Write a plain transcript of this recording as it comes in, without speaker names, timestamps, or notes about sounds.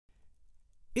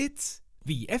It's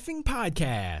the Effing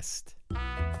Podcast.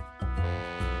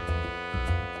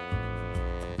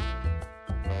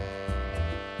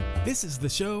 This is the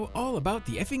show all about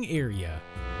the effing area.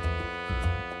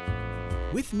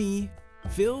 With me,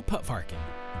 Phil Putfarkin.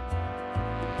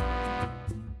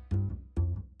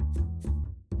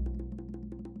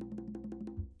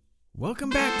 Welcome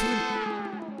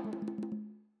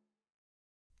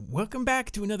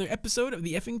back to another episode of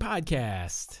the Effing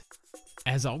Podcast.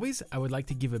 As always, I would like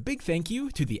to give a big thank you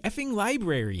to the Effing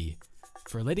Library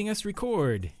for letting us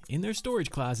record in their storage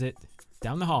closet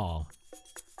down the hall.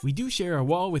 We do share a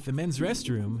wall with the men's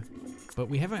restroom, but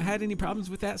we haven't had any problems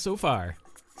with that so far.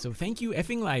 So thank you,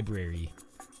 Effing Library.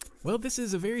 Well, this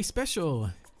is a very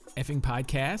special Effing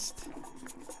Podcast.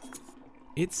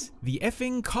 It's the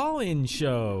Effing Call-In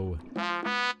Show.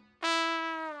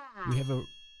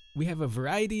 We have a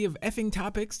variety of effing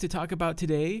topics to talk about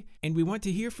today, and we want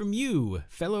to hear from you,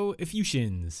 fellow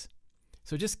Effusians.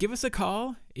 So just give us a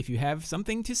call if you have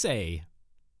something to say.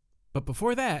 But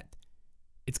before that,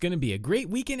 it's going to be a great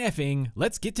week in effing.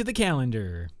 Let's get to the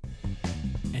calendar.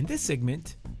 And this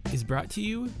segment is brought to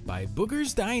you by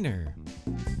Booger's Diner.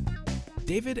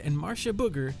 David and Marcia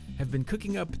Booger have been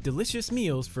cooking up delicious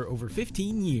meals for over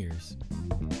 15 years.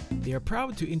 They are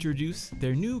proud to introduce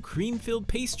their new cream-filled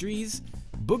pastries,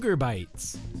 Booger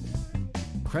Bites.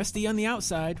 Crusty on the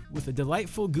outside with a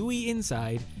delightful gooey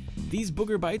inside, these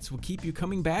Booger Bites will keep you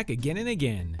coming back again and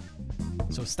again.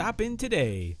 So stop in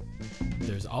today.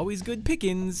 There's always good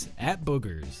pickings at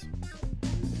Booger's.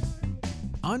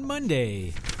 On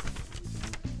Monday,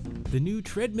 the new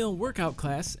treadmill workout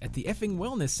class at the Effing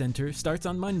Wellness Center starts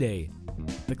on Monday.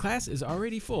 The class is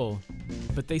already full,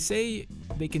 but they say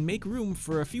they can make room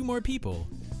for a few more people.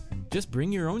 Just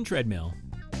bring your own treadmill.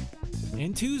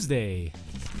 And Tuesday,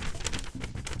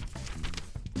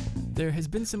 there has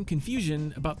been some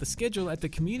confusion about the schedule at the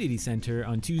community center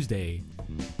on Tuesday.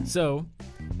 So,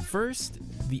 first,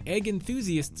 the Egg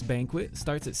Enthusiasts Banquet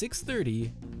starts at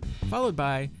 6:30, followed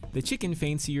by the Chicken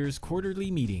Fanciers Quarterly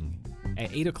Meeting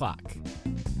at 8 o'clock.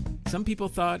 Some people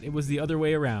thought it was the other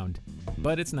way around,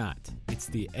 but it's not. It's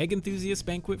the Egg Enthusiast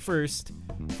Banquet first,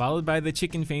 followed by the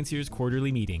Chicken Fanciers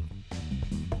Quarterly Meeting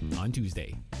on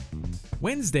Tuesday.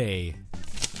 Wednesday,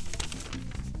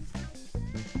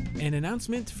 an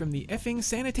announcement from the Effing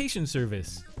Sanitation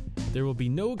Service. There will be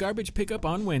no garbage pickup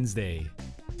on Wednesday.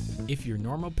 If your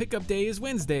normal pickup day is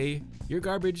Wednesday, your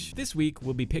garbage this week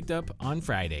will be picked up on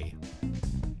Friday.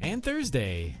 And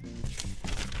Thursday,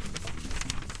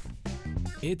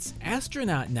 it's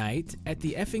Astronaut Night at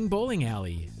the Effing Bowling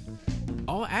Alley.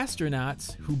 All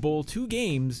astronauts who bowl 2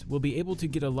 games will be able to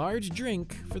get a large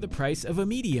drink for the price of a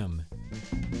medium.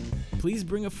 Please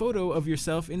bring a photo of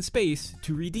yourself in space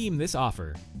to redeem this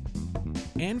offer.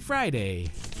 And Friday,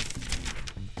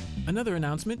 another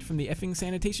announcement from the Effing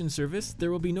Sanitation Service, there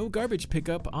will be no garbage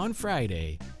pickup on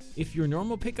Friday. If your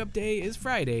normal pickup day is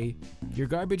Friday, your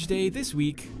garbage day this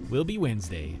week will be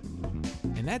Wednesday.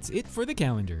 And that's it for the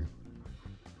calendar.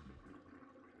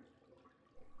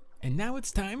 And now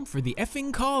it's time for the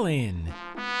Effing Call-In.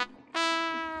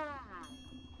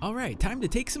 Alright, time to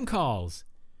take some calls.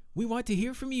 We want to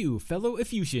hear from you, fellow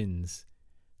Effusians.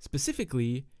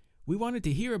 Specifically, we wanted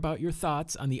to hear about your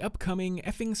thoughts on the upcoming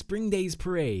Effing Spring Days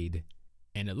Parade.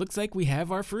 And it looks like we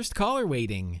have our first caller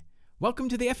waiting. Welcome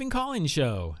to the Effing Call-In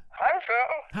Show. Hi,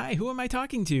 Phil. Hi, who am I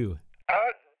talking to? Do you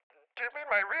mean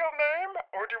my real name,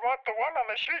 or do you want the one on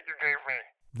the sheet you gave me?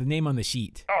 The name on the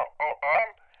sheet.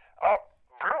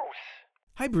 Bruce.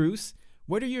 Hi, Bruce.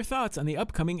 What are your thoughts on the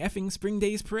upcoming Effing Spring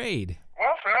Days Parade?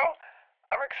 Well, Phil,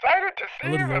 I'm excited to see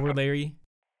A little lower, Larry.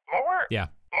 Lower? Yeah.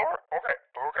 Lower? Okay.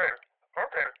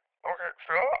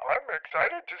 Phil, I'm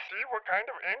excited to see what kind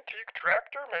of antique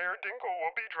tractor Mayor Dingle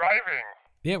will be driving.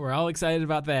 Yeah, we're all excited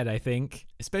about that, I think.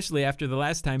 Especially after the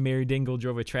last time Mayor Dingle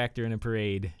drove a tractor in a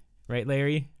parade. Right,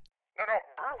 Larry? No,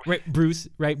 Bruce. Right, Bruce.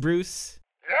 Right, Bruce?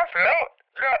 Yeah, Phil.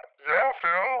 Yeah,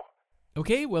 Phil.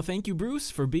 Okay, well, thank you,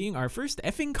 Bruce, for being our first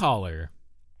effing caller.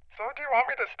 So do you want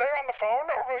me to stay on the phone,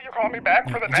 or will you call me back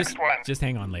for the next one? Just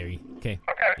hang on, Larry. Okay.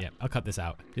 Okay. Yeah, I'll cut this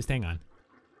out. Just hang on.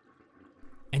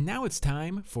 And now it's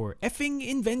time for Effing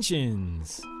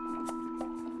Inventions.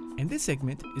 And this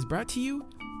segment is brought to you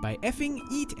by Effing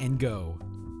Eat and Go.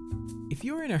 If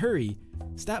you're in a hurry,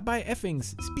 stop by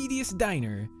Effing's speediest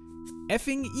diner,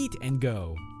 Effing Eat and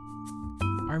Go.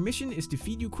 Our mission is to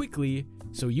feed you quickly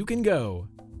so you can go.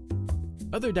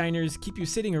 Other diners keep you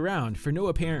sitting around for no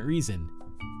apparent reason.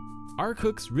 Our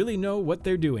cooks really know what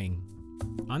they're doing.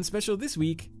 On special this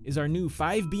week is our new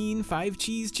 5-bean,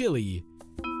 5-cheese chili.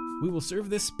 We will serve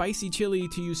this spicy chili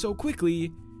to you so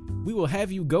quickly, we will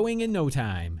have you going in no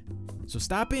time. So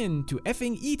stop in to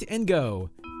Effing Eat and Go,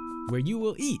 where you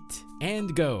will eat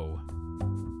and go.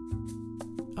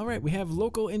 All right, we have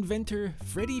local inventor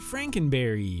Freddie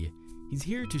Frankenberry. He's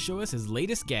here to show us his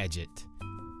latest gadget.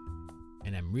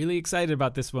 And I'm really excited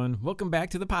about this one. Welcome back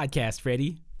to the podcast,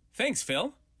 Freddie. Thanks,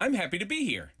 Phil. I'm happy to be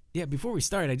here. Yeah, before we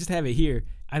start, I just have it here.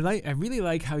 I really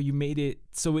like how you made it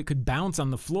so it could bounce on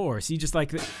the floor. See, just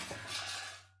like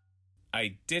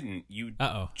I didn't. You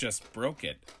just broke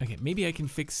it. Okay, maybe I can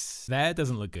fix that.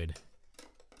 Doesn't look good.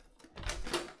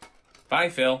 Bye,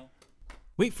 Phil.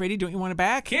 Wait, Freddie, don't you want it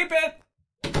back? Keep it!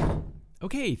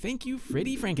 Okay, thank you,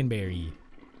 Freddie Frankenberry.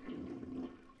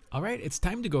 All right, it's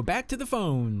time to go back to the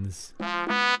phones.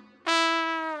 Time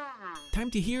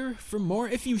to hear from more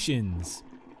effusions.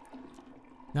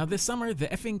 Now this summer, the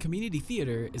Effing Community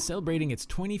Theater is celebrating its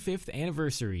 25th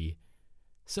anniversary.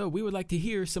 So we would like to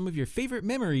hear some of your favorite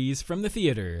memories from the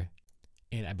theater.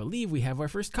 And I believe we have our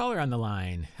first caller on the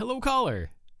line. Hello, caller.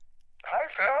 Hi,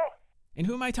 Phil. And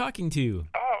who am I talking to?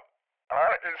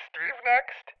 Is Steve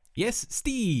next? Yes,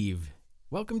 Steve.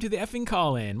 Welcome to the Effing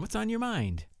Call-In. What's on your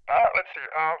mind? Let's see.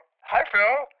 Hi,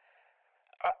 Phil.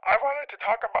 I wanted to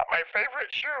talk about my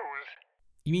favorite shoes.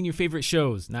 You mean your favorite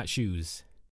shows, not shoes?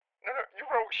 No, you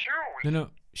wrote shoes. No,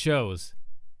 shows.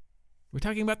 We're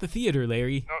talking about the theater,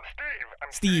 Larry. No, Steve.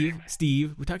 I'm Steve.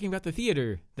 Steve, we're talking about the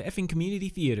theater, the Effing Community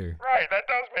Theater. Right, that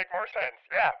does make more sense.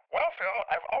 Yeah. Well, Phil,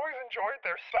 I've always enjoyed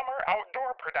their summer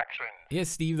outdoor productions. Yes,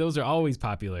 Steve, those are always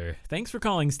popular. Thanks for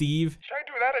calling, Steve. Should I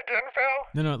do that again,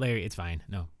 Phil? No, Larry, it's fine.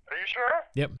 No. Are you sure?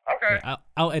 Yep. Okay. Yeah,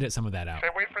 I'll edit some of that out.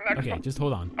 Okay, wait for next Okay, one. just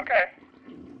hold on. Okay.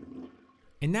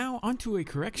 And now onto a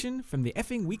correction from the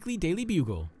Effing Weekly Daily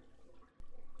Bugle.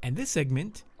 And this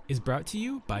segment is brought to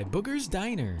you by Booger's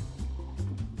Diner.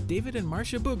 David and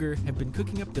Marcia Booger have been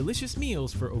cooking up delicious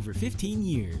meals for over 15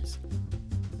 years.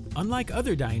 Unlike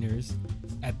other diners,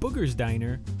 at Booger's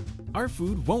Diner, our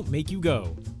food won't make you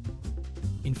go.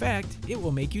 In fact, it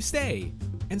will make you stay,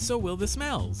 and so will the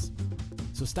smells.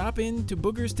 So stop in to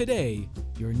Booger's today.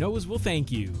 Your nose will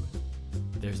thank you.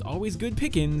 There's always good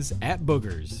pickings at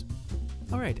Booger's.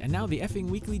 Alright, and now the Effing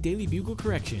Weekly Daily Bugle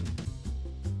correction.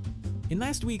 In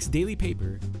last week's daily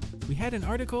paper, we had an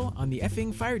article on the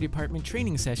Effing Fire Department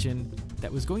training session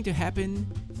that was going to happen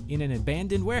in an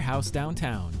abandoned warehouse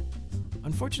downtown.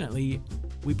 Unfortunately,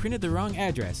 we printed the wrong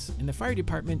address and the fire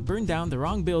department burned down the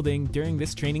wrong building during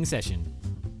this training session.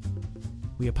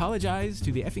 We apologize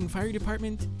to the Effing Fire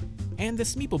Department and the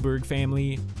Smeepleberg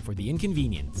family for the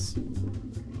inconvenience.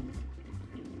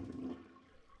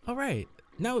 Alright,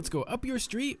 now let's go up your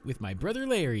street with my brother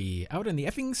Larry out on the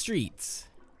effing streets.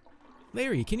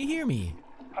 Larry, can you hear me?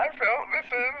 Hi, Phil. This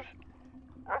is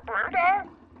Roberta.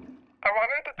 I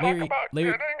wanted to talk about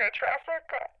Larry. getting a traffic...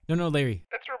 No, Larry.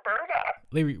 It's Roberta.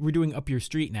 Larry, we're doing up your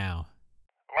street now.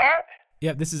 What?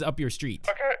 Yeah, this is up your street.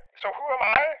 Okay, so who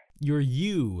am I? You're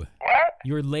you. What?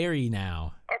 You're Larry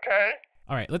now. Okay.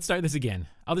 Alright, let's start this again.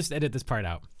 I'll just edit this part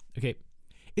out. Okay.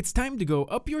 It's time to go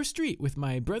up your street with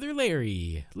my brother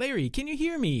Larry. Larry, can you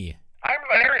hear me? I'm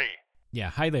Larry. Yeah,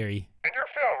 hi Larry. And you're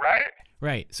Phil, right?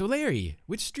 Right, so Larry,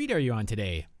 which street are you on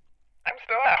today? I'm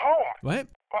still at home. What?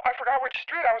 Well, I forgot which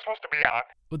street I was supposed to be on.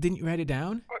 Well, didn't you write it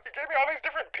down? Well, you gave me all these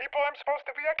different people I'm supposed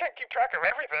to be. I can't keep track of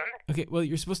everything. Okay, well,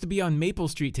 you're supposed to be on Maple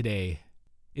Street today.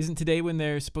 Isn't today when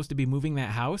they're supposed to be moving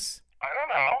that house? I don't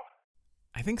know.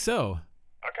 I think so.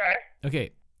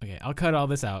 Okay. Okay, I'll cut all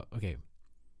this out. Okay,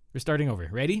 we're starting over.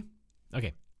 Ready?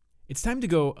 Okay. It's time to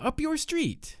go up your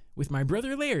street with my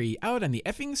brother Larry out on the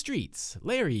effing streets.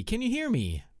 Larry, can you hear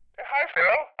me? Hi, Phil.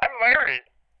 I'm Larry.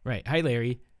 Right, hi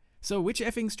Larry. So which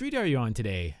effing street are you on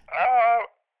today?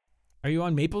 Are you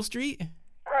on Maple Street?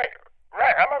 Right.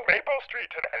 I'm on Maple Street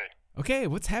today. Okay,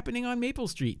 what's happening on Maple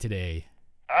Street today?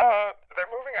 They're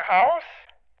moving a house?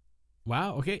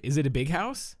 Wow, okay. Is it a big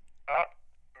house?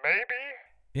 Maybe?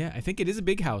 Yeah, I think it is a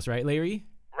big house, right, Larry?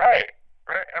 Right.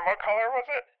 And what color was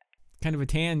it? Kind of a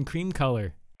tan cream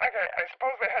color. Okay, I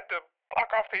suppose they had to block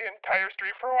off the entire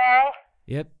street for a while?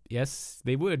 Yep, yes,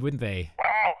 they would, wouldn't they?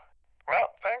 Wow. Well,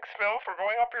 thanks, Phil, for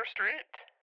going up your street.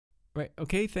 Right,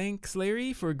 okay, thanks,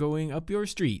 Larry, for going up your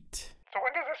street. So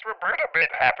when does this Roberta bit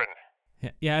happen?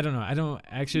 Yeah, I don't know.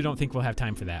 I actually don't think we'll have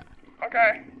time for that.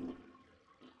 Okay.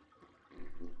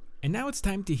 And now it's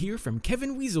time to hear from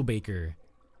Kevin Weaselbaker,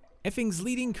 Effing's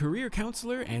leading career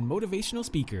counselor and motivational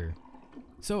speaker.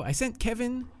 So I sent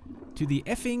Kevin to the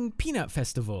Effing Peanut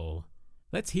Festival.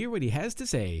 Let's hear what he has to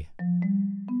say.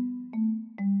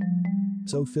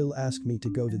 So Phil asked me to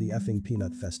go to the Effing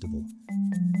Peanut Festival.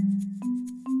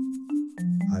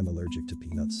 I'm allergic to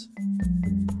peanuts.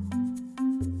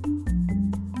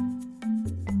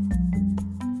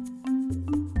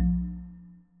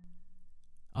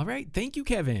 All right, right, thank you,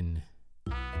 Kevin.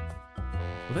 Well,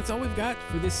 that's all we've got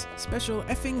for this special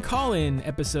effing call-in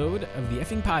episode of the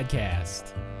Effing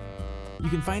Podcast. You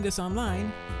can find us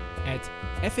online at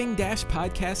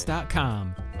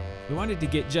effing-podcast.com. We wanted to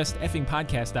get just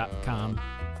effingpodcast.com,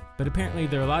 but apparently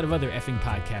there are a lot of other effing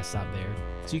podcasts out there.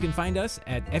 So you can find us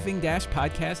at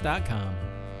effing-podcast.com.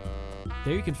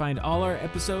 There you can find all our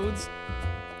episodes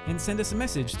and send us a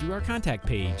message through our contact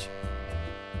page.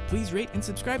 Please rate and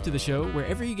subscribe to the show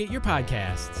wherever you get your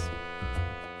podcasts.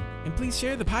 And please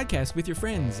share the podcast with your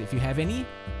friends if you have any.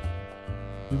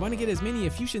 We want to get as many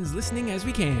Effusions listening as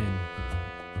we can.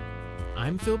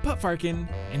 I'm Phil Putfarkin,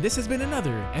 and this has been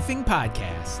another Effing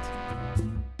Podcast.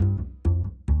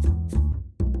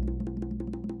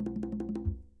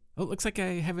 Oh, looks like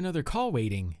I have another call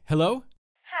waiting. Hello?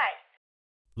 Hi.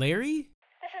 Larry?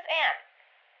 This is Anne.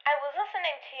 I was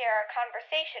listening to your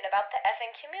conversation about the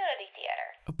Effing Community Theater.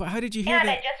 Oh, but how did you hear and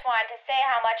that? I just wanted to say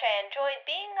how much I enjoyed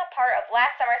being a part of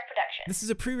last summer's production. This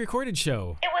is a pre-recorded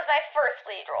show. It was my first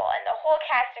lead role, and the whole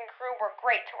cast and crew were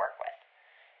great to work with.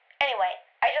 Anyway,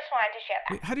 I just wanted to share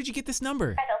that. Wait, how did you get this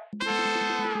number? Bye, Phil.